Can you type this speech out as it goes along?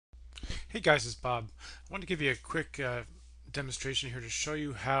Hey guys, it's Bob. I want to give you a quick demonstration here to show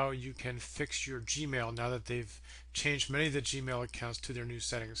you how you can fix your Gmail now that they've changed many of the Gmail accounts to their new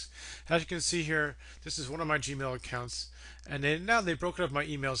settings. As you can see here, this is one of my Gmail accounts, and now they broken up my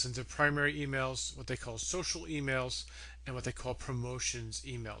emails into primary emails, what they call social emails, and what they call promotions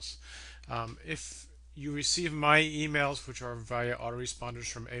emails. If you receive my emails, which are via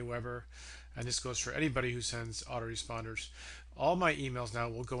autoresponders from Aweber, and this goes for anybody who sends autoresponders, all my emails now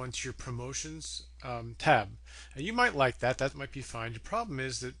will go into your promotions tab. And you might like that. That might be fine. The problem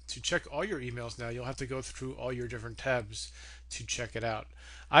is that to check all your emails now, you'll have to go through all your different tabs to check it out.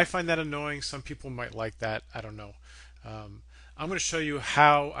 I find that annoying. Some people might like that. I don't know. I'm going to show you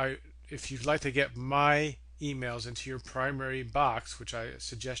if you'd like to get my emails into your primary box, which I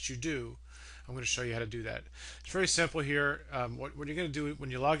suggest you do, I'm going to show you how to do that. It's very simple here. What you're going to do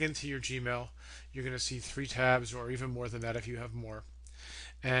when you log into your Gmail, you're going to see three tabs, or even more than that if you have more.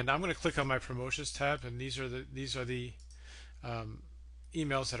 And I'm going to click on my promotions tab, and these are the um,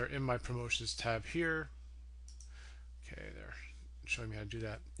 emails that are in my promotions tab here. Okay, there, showing me how to do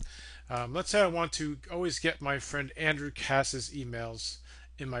that. Let's say I want to always get my friend Andrew Cass's emails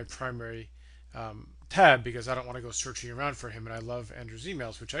in my primary tab because I don't want to go searching around for him, and I love Andrew's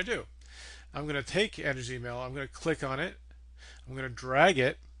emails, which I do. I'm going to take Andrew's email, I'm going to click on it, I'm going to drag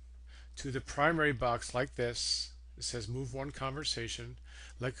it to the primary box like this. It says move one conversation,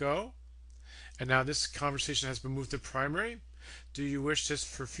 let go, and now this conversation has been moved to primary. Do you wish this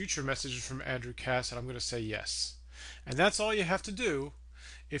for future messages from Andrew Cass? And I'm going to say yes. And that's all you have to do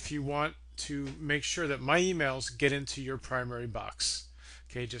if you want to make sure that my emails get into your primary box.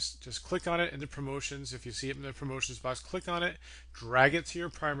 Okay, just click on it in the promotions. If you see it in the promotions box, click on it, drag it to your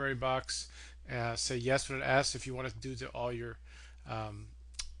primary box, say yes when it asks if you want to do to all your um,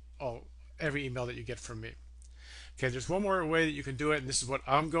 every email that you get from me. Okay, there's one more way that you can do it, and this is what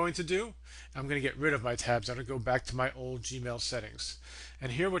I'm going to do. I'm going to get rid of my tabs. I'm going to go back to my old Gmail settings.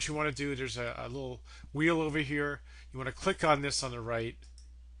 And here what you want to do, there's a little wheel over here. You want to click on this on the right,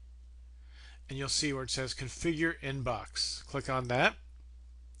 and you'll see where it says configure inbox. Click on that.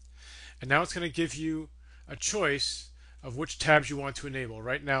 And now it's going to give you a choice of which tabs you want to enable.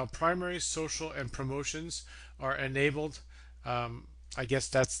 Right now, primary, social, and promotions are enabled. I guess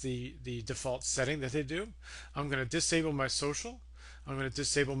that's the default setting that they do. I'm going to disable my social. I'm going to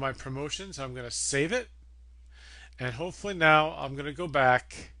disable my promotions. I'm going to save it. And hopefully now I'm going to go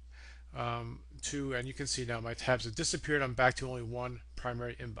back and you can see now my tabs have disappeared. I'm back to only one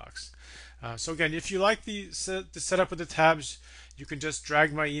primary inbox. So again, if you like the setup of the tabs, you can just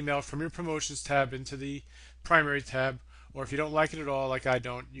drag my email from your promotions tab into the primary tab, or if you don't like it at all, like I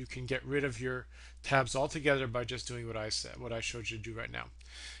don't, you can get rid of your tabs altogether by just doing what I said, what I showed you to do right now.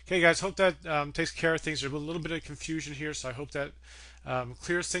 Okay, guys, hope that takes care of things. There's a little bit of confusion here, so I hope that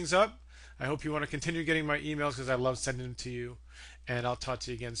clears things up. I hope you want to continue getting my emails because I love sending them to you, and I'll talk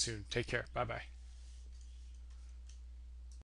to you again soon. Take care. Bye bye.